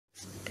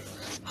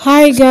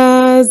Hi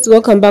guys,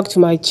 welcome back to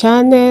my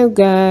channel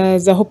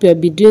guys. I hope you'll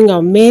be doing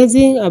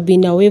amazing. I've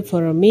been away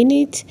for a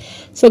minute,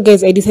 so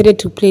guys, I decided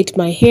to plait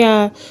my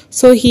hair.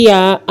 So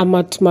here I'm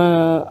at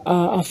my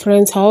a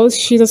friend's house.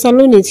 She's a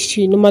salonist.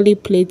 She normally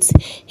plaits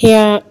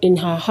hair in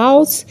her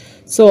house,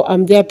 so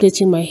I'm there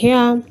plaiting my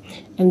hair,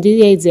 and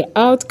this is the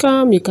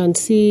outcome. You can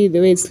see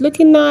the way it's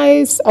looking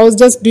nice. I was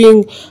just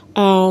doing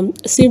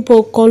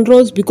simple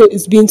cornrows because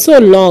it's been so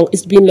long.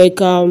 It's been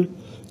like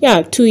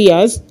yeah, 2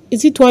 years.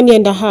 Is it 1 year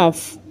and a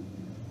half?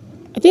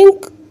 I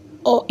think,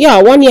 oh yeah,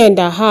 1 year and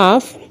a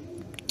half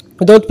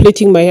without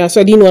plaiting my hair.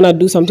 So I didn't want to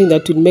do something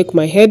that would make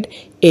my head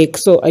ache.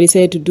 So I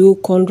decided to do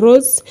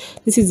cornrows.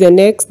 This is the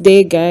next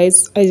day,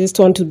 guys. I just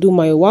want to do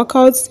my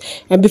workouts.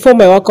 And before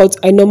my workouts,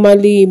 I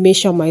normally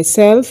measure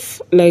myself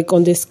like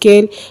on the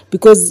scale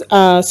because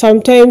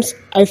sometimes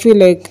I feel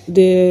like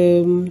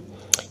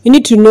you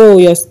need to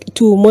know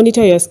to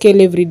monitor your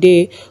scale every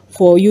day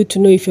for you to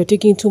know if you're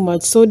taking too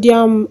much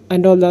sodium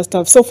and all that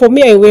stuff. So for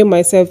me, I weigh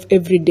myself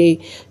every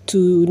day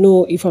to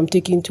know if I'm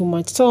taking too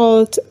much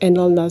salt and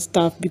all that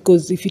stuff,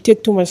 because if you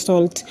take too much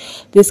salt,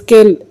 the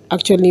scale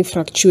actually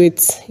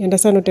fluctuates. You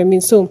understand what I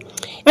mean? So,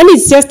 and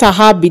it's just a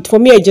habit for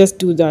me. I just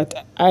do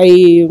that.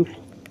 I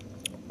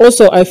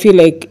feel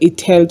like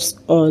it helps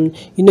on,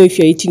 if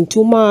you're eating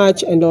too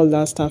much and all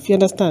that stuff. You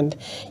understand?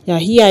 Yeah,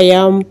 here I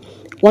am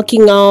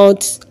working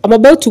out. I'm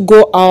about to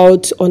go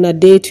out on a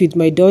date with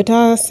my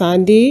daughter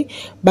Sandy,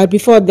 but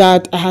before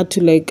that I had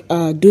to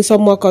do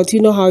some workouts.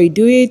 You know how you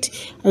do it.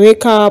 I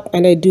wake up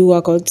and I do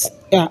workouts.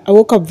 Yeah, I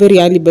woke up very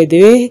early, by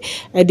the way.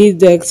 I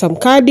did some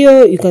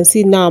cardio. You can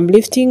see now I'm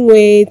lifting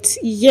weights.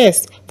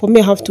 Yes, for me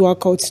I have to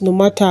work out no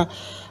matter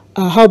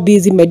how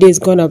busy my day is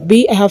gonna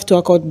be. I have to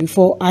work out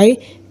before I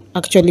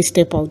actually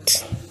step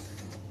out.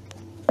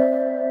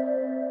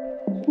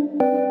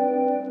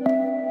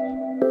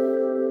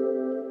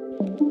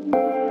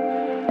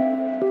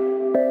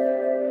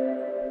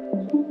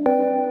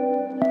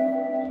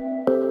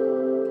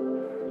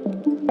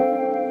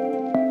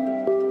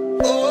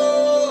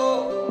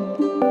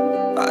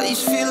 I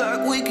just feel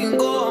like we can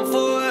go on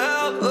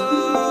forever.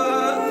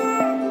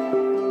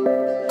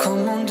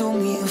 Come on, do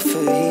me a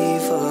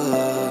favor.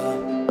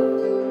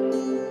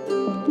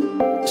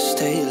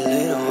 Stay a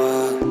little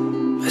while.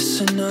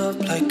 Messing up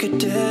like a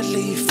dead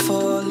leaf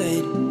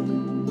falling.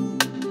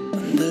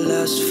 On the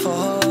last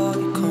fall,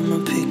 you come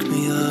and pick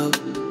me up.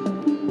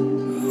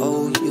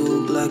 Hold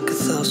you like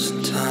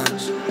 1,000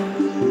 times.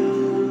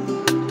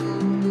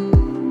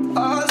 I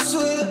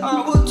swear I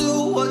will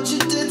do what you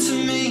did to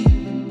me,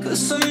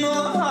 'cause I know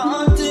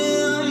how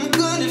damn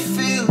good it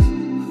feels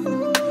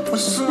when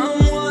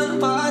someone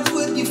bites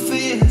with your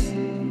fears.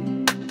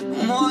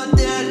 More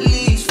dead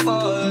leaves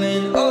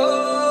falling.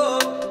 Oh,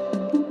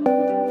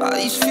 I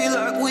just feel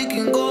like we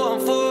can go on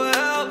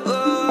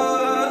forever.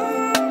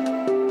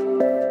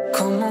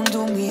 Come on,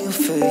 do me a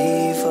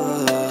favor.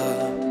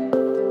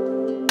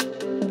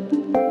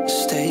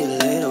 Stay a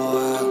little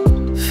while.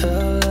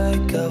 Felt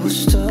like I was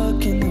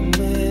stuck in the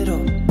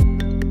middle,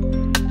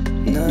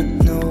 not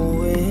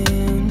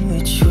knowing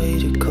which way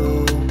to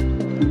go.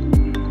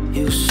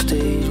 You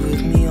stayed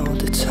with me all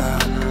the time.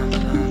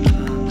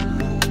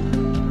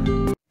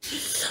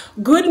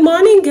 Good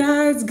morning,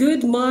 guys.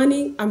 Good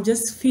morning. I'm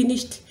just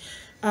finished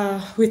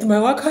with my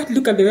workout.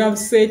 Look at the way I'm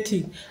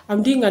sweating.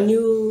 I'm doing a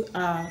new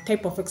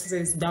type of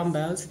exercise,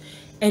 dumbbells,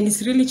 and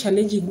it's really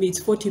challenging me. It's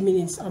 40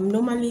 minutes. I'm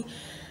normally,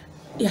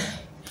 yeah,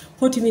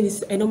 40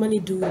 minutes. I normally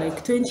do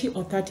like 20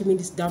 or 30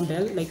 minutes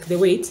dumbbell, like the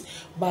weights,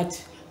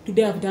 but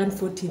today I've done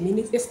 40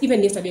 minutes. Yes,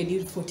 even yesterday I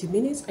did 40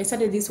 minutes. I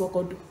started this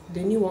workout,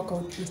 the new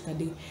workout,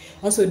 yesterday.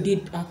 Also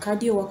did a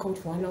cardio workout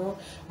for 1 hour.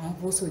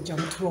 I've also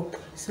jumped rope.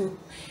 So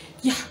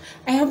yeah,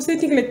 I am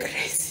sweating like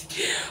crazy,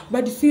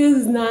 but it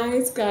feels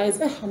nice, guys.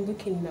 I'm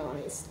looking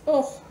nice.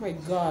 Oh my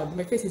god,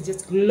 my face is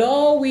just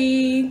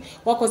glowing.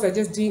 Workouts are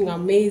just doing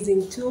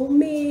amazing to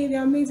me.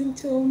 They're amazing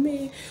to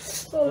me.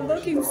 Oh,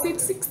 looking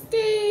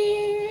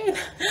 616,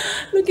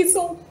 looking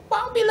so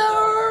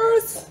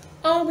fabulous.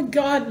 Oh my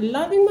god,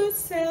 loving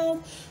myself.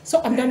 So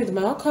I'm done with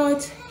my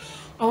workout.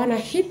 I want to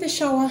hit the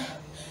shower.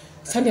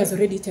 Sandy has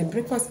already eaten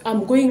breakfast.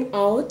 I'm going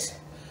out.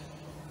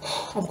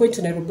 I'm going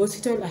to Nairobi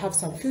Hospital. I have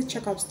some few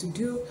checkups to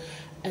do,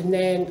 and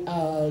then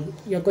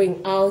we are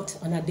going out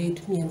on a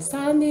date, me and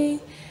Sandy.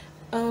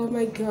 Oh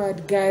my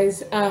god,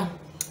 guys, I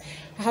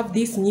have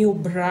this new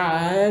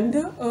brand,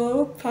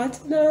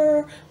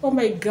 partner. Oh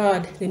my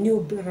god, the new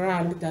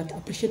brand that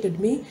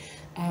appreciated me.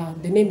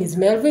 The name is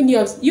Melvin.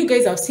 You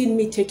guys have seen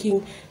me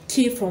taking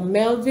tea from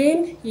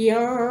Melvin.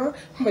 Yeah.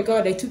 Oh my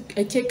god,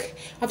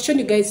 I've shown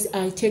you guys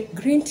I take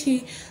green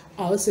tea.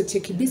 I also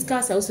take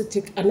hibiscus. I also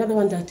take another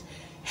one that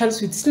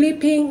helps with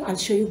sleeping. I'll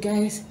show you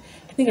guys.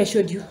 I think I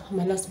showed you on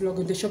my last vlog,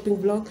 on the shopping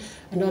vlog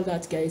and all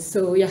that, guys.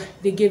 So yeah,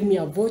 they gave me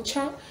a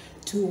voucher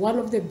to one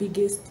of the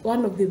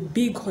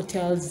big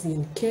hotels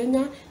in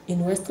Kenya,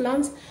 in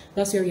Westlands.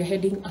 That's where we're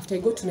heading after I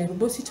go to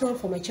Nairobi Hospital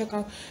for my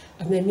checkup,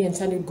 and then me and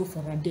Sandy go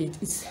for a date.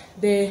 It's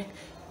the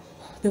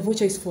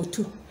voucher is for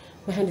two.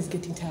 My hand is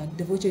getting tired.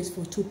 The voucher is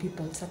for two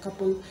people. It's a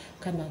couple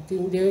kind of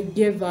thing. They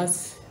gave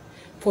us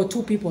for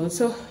 2 people.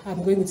 So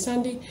I'm going with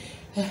Sandy.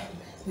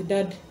 The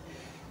dad,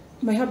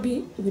 my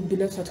hubby will be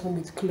left at home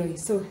with Chloe.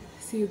 So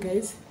see you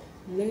guys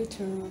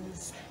later.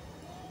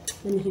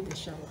 Let me hit the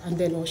shower and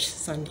then wash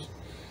Sandy.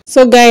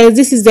 So guys,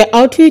 this is the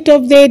outfit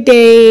of the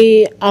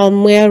day.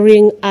 I'm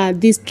wearing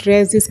this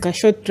dress, this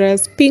short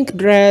dress, pink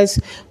dress.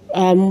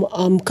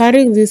 I'm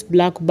carrying this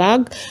black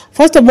bag.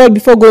 First of all,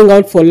 before going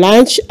out for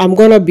lunch, I'm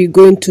gonna be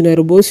going to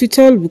Nairobi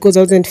Hospital because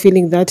I wasn't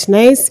feeling that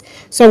nice.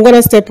 So I'm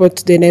gonna step out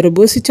to the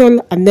Nairobi Hospital,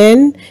 and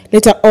then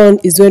later on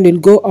is when we'll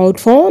go out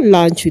for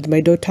lunch with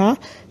my daughter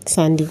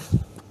Sandy.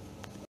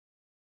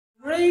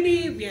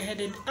 Ready? We are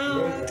headed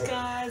out,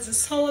 guys.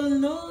 This whole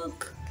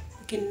look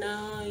looking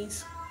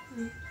nice.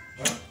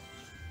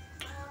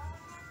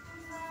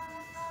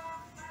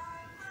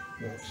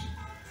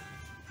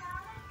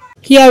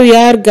 Here we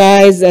are,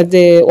 guys, at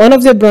the one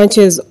of the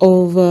branches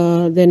of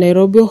the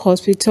Nairobi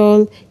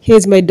Hospital.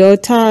 Here's my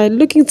daughter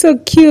looking so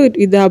cute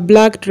with her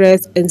black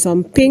dress and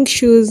some pink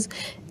shoes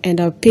and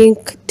a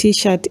pink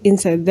t-shirt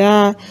inside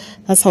there.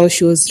 That's how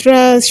she was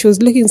dressed. She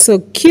was looking so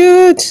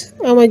cute.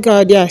 Oh my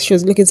god, yeah, she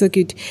was looking so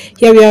cute.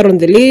 Here we are on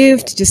the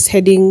lift, just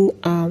heading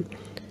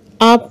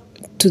up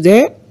to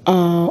the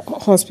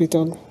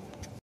hospital.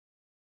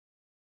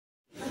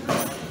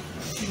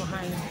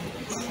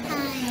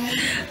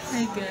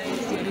 Hi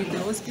guys, we're in the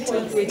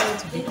hospital waiting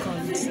to be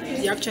called.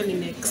 You're actually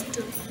next.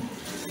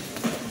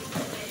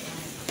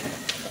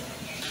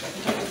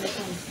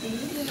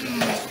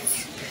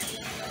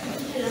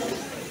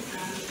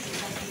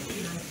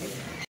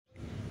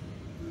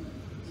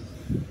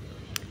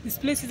 This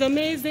place is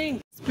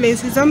amazing. This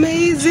place is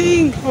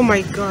amazing. Oh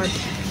my god.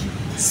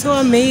 So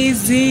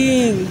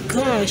amazing.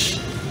 Gosh.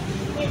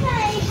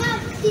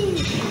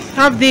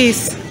 Have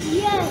this.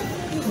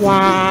 Yeah.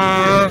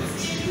 Wow.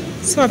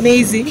 So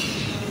amazing.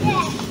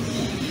 Yeah.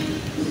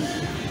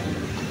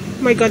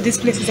 Oh my god, this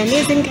place is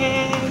amazing,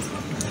 guys.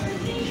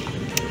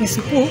 It's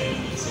so cool.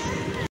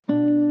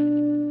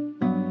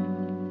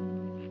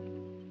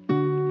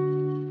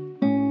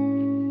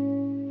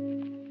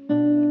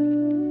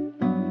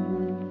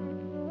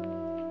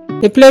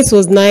 The place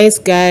was nice,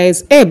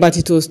 guys, but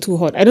it was too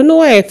hot. I don't know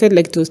why I felt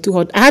like it was too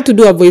hot. I had to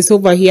do a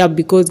voiceover here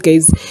because,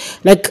 guys,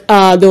 like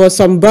there was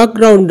some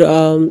background,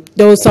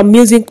 there was some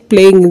music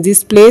playing in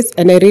this place,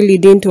 and I really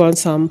didn't want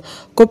some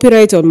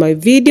copyright on my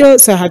video,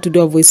 so I had to do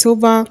a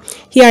voiceover.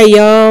 Here I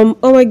am.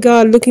 Oh my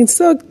god, looking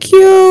so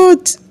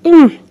cute.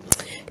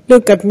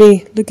 Look at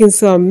me, looking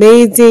so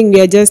amazing.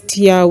 We are just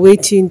here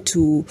waiting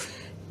to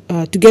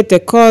get the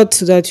code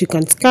so that we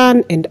can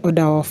scan and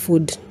order our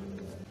food.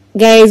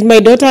 Guys, my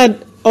daughter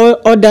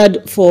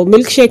ordered for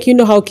milkshake. You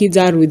know how kids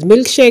are with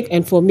milkshake,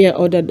 and for me I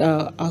ordered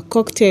a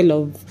cocktail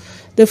of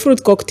the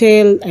fruit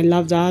cocktail. I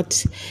love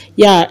that.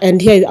 Yeah,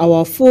 and here is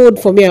our food.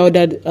 For me I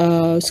ordered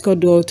it's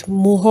called what,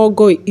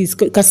 muhogo, is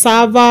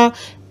cassava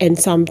and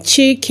some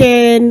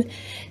chicken,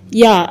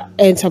 yeah,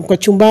 and some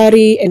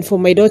kachumbari. And for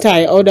my daughter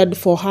I ordered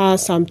for her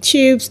some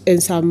chips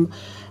and some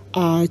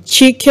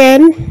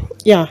chicken,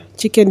 yeah,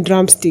 chicken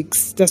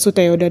drumsticks. That's what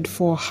I ordered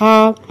for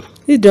her.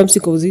 This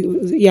drumstick was,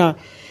 yeah,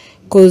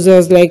 because I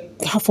was like,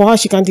 for her,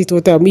 she can't eat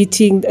what I'm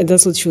eating, and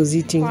that's what she was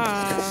eating.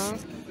 Wow,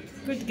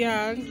 good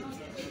girl.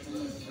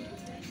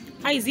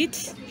 How is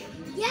it?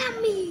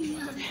 Yummy.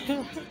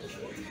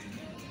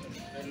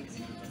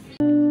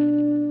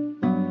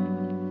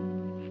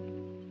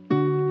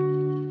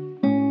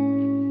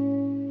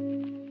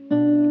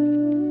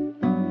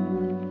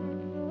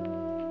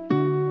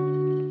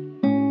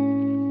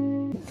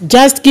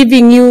 Just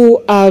giving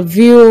you a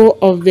view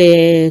of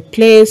the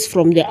place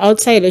from the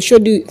outside. I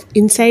showed you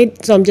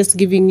inside, so I'm just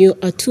giving you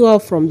a tour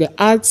from the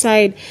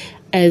outside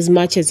as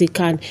much as you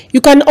can. You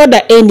can order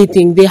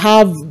anything. They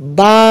have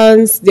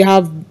buns, they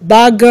have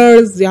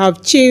burgers, they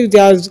have chips, they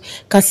have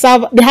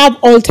cassava, they have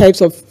all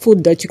types of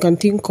food that you can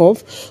think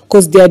of,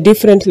 because they are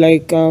different.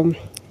 Like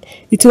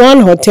it's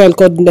one hotel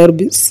called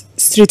Nairobi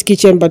Street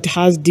Kitchen, but it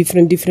has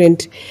different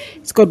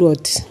it's called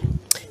what,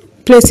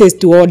 places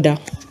to order.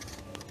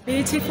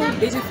 Beautiful,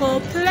 beautiful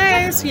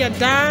place. We are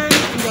done.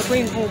 We are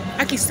going home.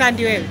 Aki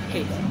Sandy,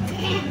 hey.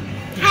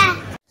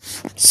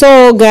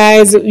 So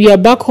guys, we are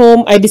back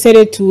home. I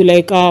decided to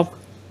like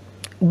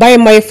buy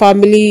my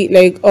family,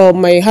 like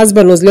my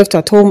husband was left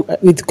at home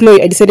with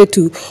Chloe. I decided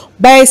to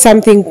buy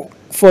something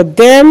for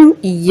them,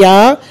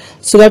 yeah,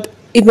 so that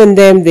even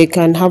them they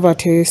can have a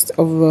taste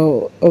of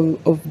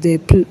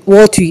the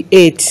what we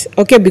ate,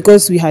 okay,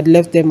 because we had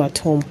left them at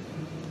home.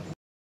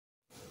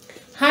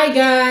 Hi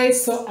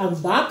guys, so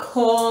I'm back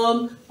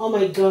home. Oh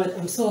my god,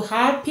 I'm so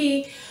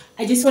happy.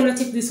 I just want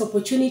to take this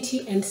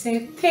opportunity and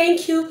say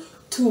thank you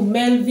to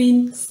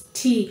Melvin's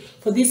Tea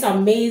for this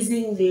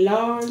amazing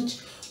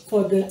launch,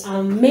 for the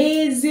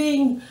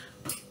amazing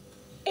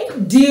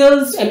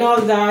deals and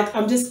all that.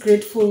 I'm just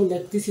grateful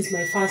that this is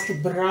my first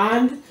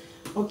brand.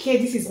 Okay,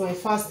 this is my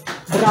first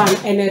brand,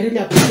 and I really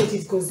appreciate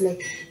it because,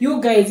 like,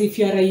 you guys, if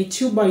you are a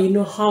YouTuber, you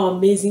know how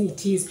amazing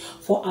it is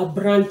for a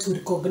brand to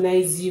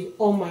recognize you.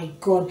 Oh my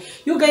god,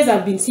 you guys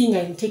have been seeing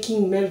I'm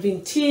taking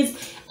Melvin Teas,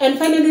 and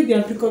finally they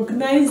have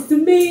recognized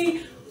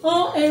me.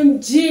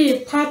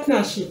 OMG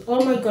partnership.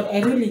 Oh my god,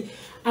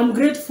 I'm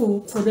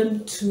grateful for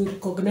them to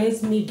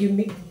recognize me,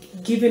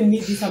 giving me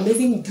this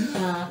amazing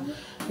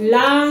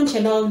lunch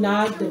and all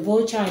that, the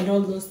voucher and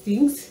all those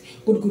things.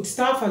 Good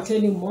stuff. I'll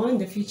tell you more in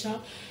the future.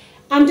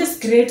 I'm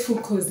just grateful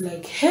because,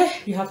 like,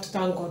 hey, you have to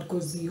thank God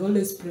because we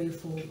always pray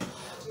for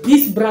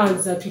these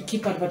brands that we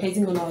keep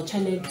advertising on our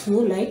channel to,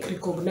 like,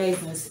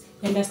 recognize us.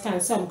 You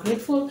understand? So I'm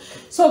grateful.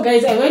 So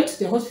guys, I went to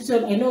the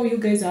hospital. I know you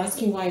guys are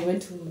asking why I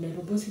went to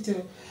Nairobi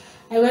hospital.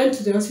 I went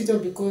to the hospital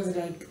because,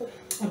 like,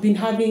 I've been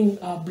having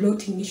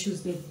bloating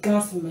issues, like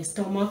gas in my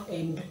stomach,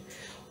 and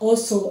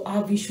also I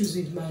have issues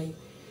with my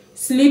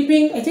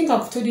sleeping. I think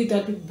I've told you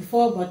that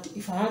before, but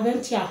if I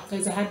haven't, yeah,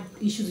 guys, I had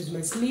issues with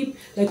my sleep,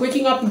 like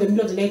waking up in the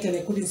middle of the night and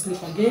I couldn't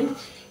sleep again.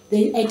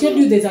 I told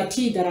you there's a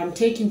tea that I'm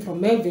taking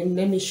from Melvin.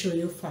 Let me show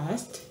you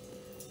first.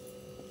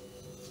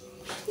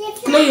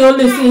 Play all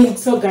the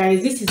things. So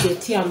guys, this is the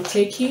tea I'm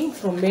taking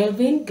from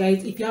Melvin.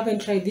 Guys, if you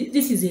haven't tried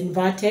this is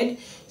inverted,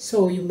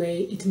 so it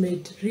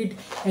may read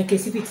like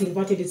as if it's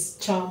inverted.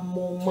 It's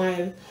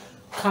chamomile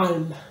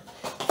calm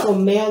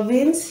from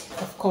Melvin's,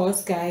 of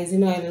course, guys. You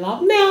know I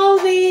love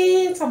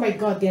Melvin's. Oh my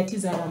god, their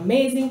teas are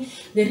amazing.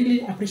 They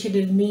really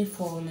appreciated me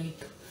for, like,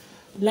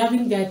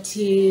 loving their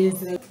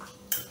teas. Like,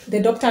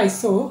 the doctor I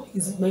saw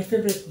is my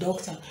favorite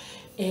doctor,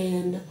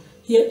 and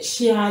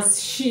she has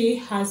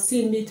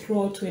seen me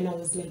throughout when I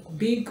was, like,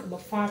 big,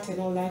 fat and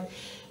all that,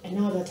 and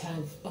now that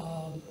I've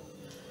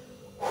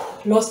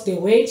lost the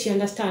weight, you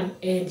understand,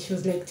 and she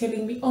was, like,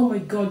 telling me, oh my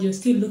god, you're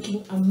still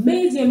looking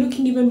amazing. You're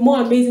looking even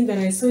more amazing than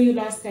I saw you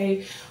last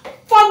time.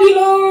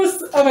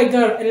 Fabulous. Oh my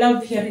god, I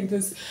love hearing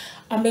those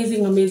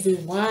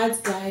amazing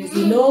words, guys.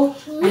 You know,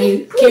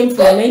 I came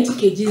from 90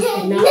 kgs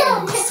and now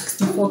I'm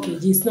 64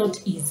 kg. It's not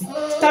easy.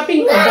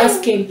 Stepping on that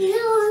scale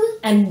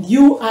and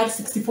you are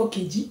 64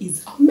 kg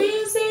is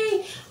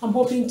amazing. I'm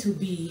hoping to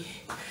be,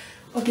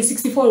 okay,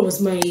 64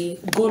 was my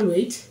goal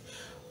weight,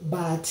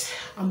 but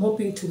I'm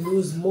hoping to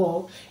lose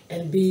more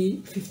and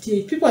be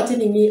 58. People are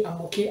telling me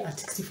I'm okay at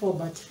 64,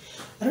 but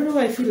I don't know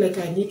why I feel like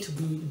I need to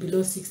be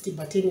below 60.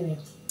 But anyway,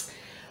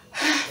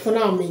 for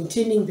now I'm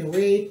maintaining the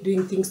weight,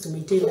 doing things to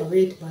maintain the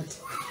weight, but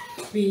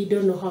we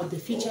don't know how the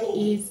future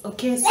is.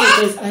 Okay, so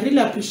guys, I really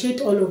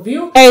appreciate all of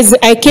you. Guys,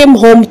 I came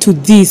home to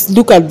this.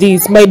 Look at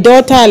this. My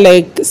daughter,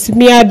 like,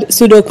 smeared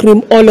pseudo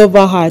cream all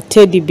over her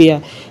teddy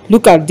bear.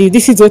 Look at this.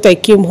 This is what I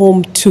came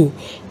home to,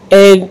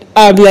 and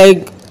I'm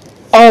like,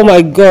 oh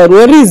my god,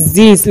 what is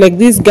this? Like,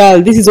 this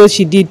girl, this is what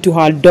she did to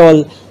her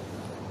doll.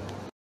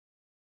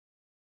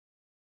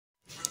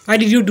 Why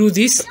did you do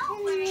this?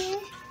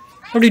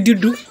 What did you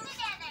do?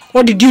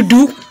 What did you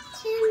do?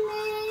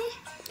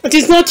 It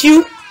is not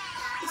you.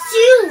 It's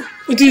you.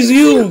 It is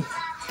you.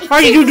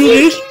 Why did you do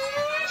this?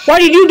 Why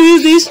did you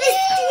do this?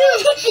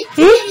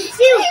 It's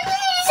you.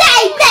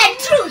 Say the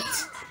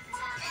truth.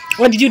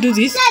 Why did you do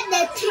this? Say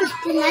the truth.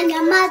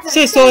 Your mother.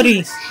 Say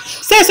sorry.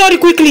 Say sorry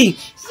quickly.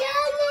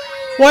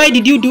 Why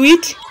did you do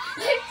it? Say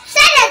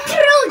the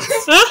truth.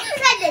 Huh?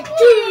 Say the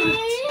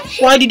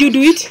truth. Why did you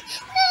do it?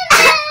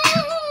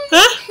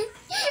 Huh?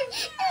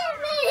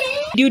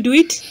 Did you do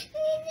it?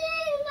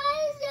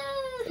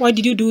 Why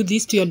did you do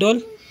this to your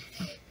doll?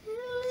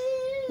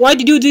 Why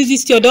did you do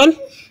this to your doll?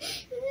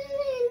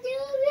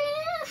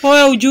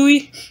 Oh,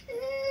 Ujui.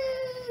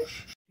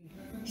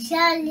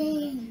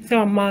 Sorry.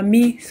 Sema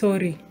mami,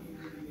 sorry.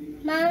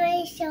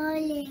 Mommy,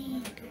 sorry.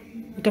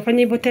 Utafanya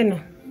hivyo tena?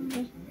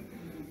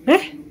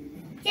 Eh?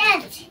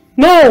 Yes.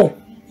 No.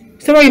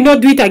 Sema you not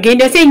do it again.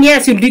 They're saying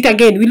yes, you'll do it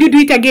again. Will you do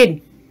it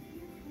again?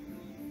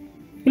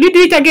 Will you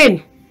do it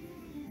again?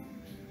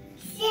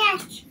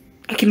 Yes.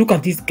 Okay, look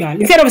at this girl.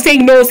 Instead of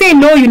saying no, say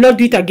no, you'll not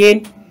do it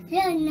again.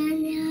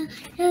 No.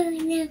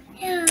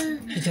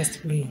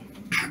 Just playing.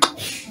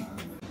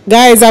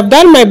 Guys, I've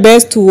done my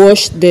best to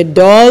wash the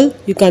doll.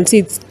 You can see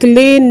it's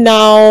clean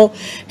now.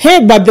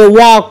 Hey, but the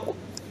work,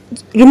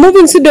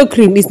 removing pseudo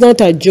cream is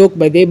not a joke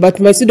by the way, but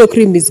my pseudo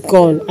cream is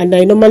gone, and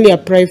I normally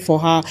apply for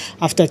her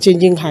after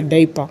changing her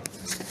diaper.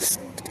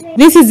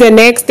 This is the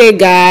next day,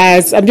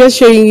 guys. I'm just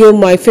showing you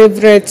my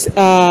favorite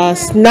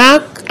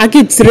snack.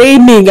 Actually, it's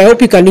raining. I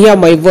hope you can hear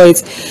my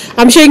voice.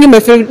 I'm showing you my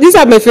favorite. These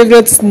are my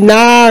favorite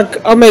snack.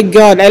 Oh my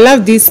god, I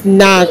love these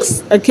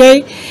snacks.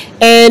 Okay,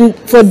 and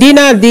for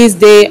dinner this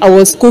day I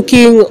was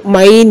cooking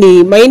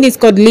maini. Maini is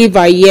called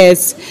liver.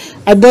 Yes,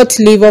 I bought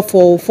liver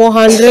for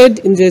 400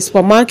 in the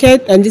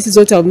supermarket, and this is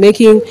what I'm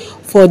making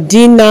for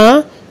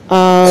dinner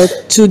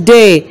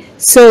today.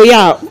 So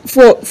yeah,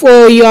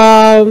 for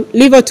your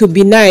liver to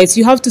be nice,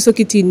 you have to soak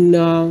it in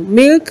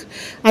milk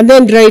and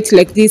then dry it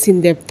like this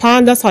in the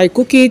pan. That's how I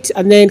cook it.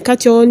 And then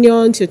cut your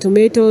onions, your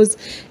tomatoes,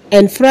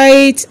 and fry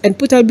it and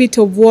put a bit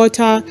of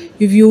water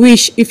if you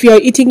wish. If you are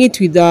eating it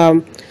with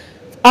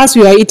as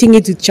we are eating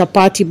it with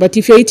chapati, but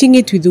if you're eating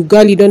it with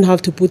ugali, you don't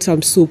have to put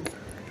some soup.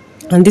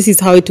 And this is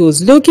how it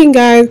was looking,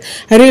 guys.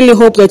 I really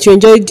hope that you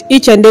enjoyed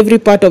each and every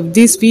part of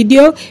this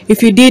video.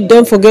 If you did,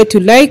 don't forget to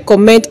like,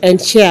 comment, and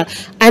share.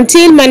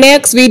 Until my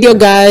next video,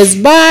 guys.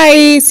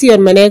 Bye. See you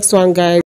on my next one, guys.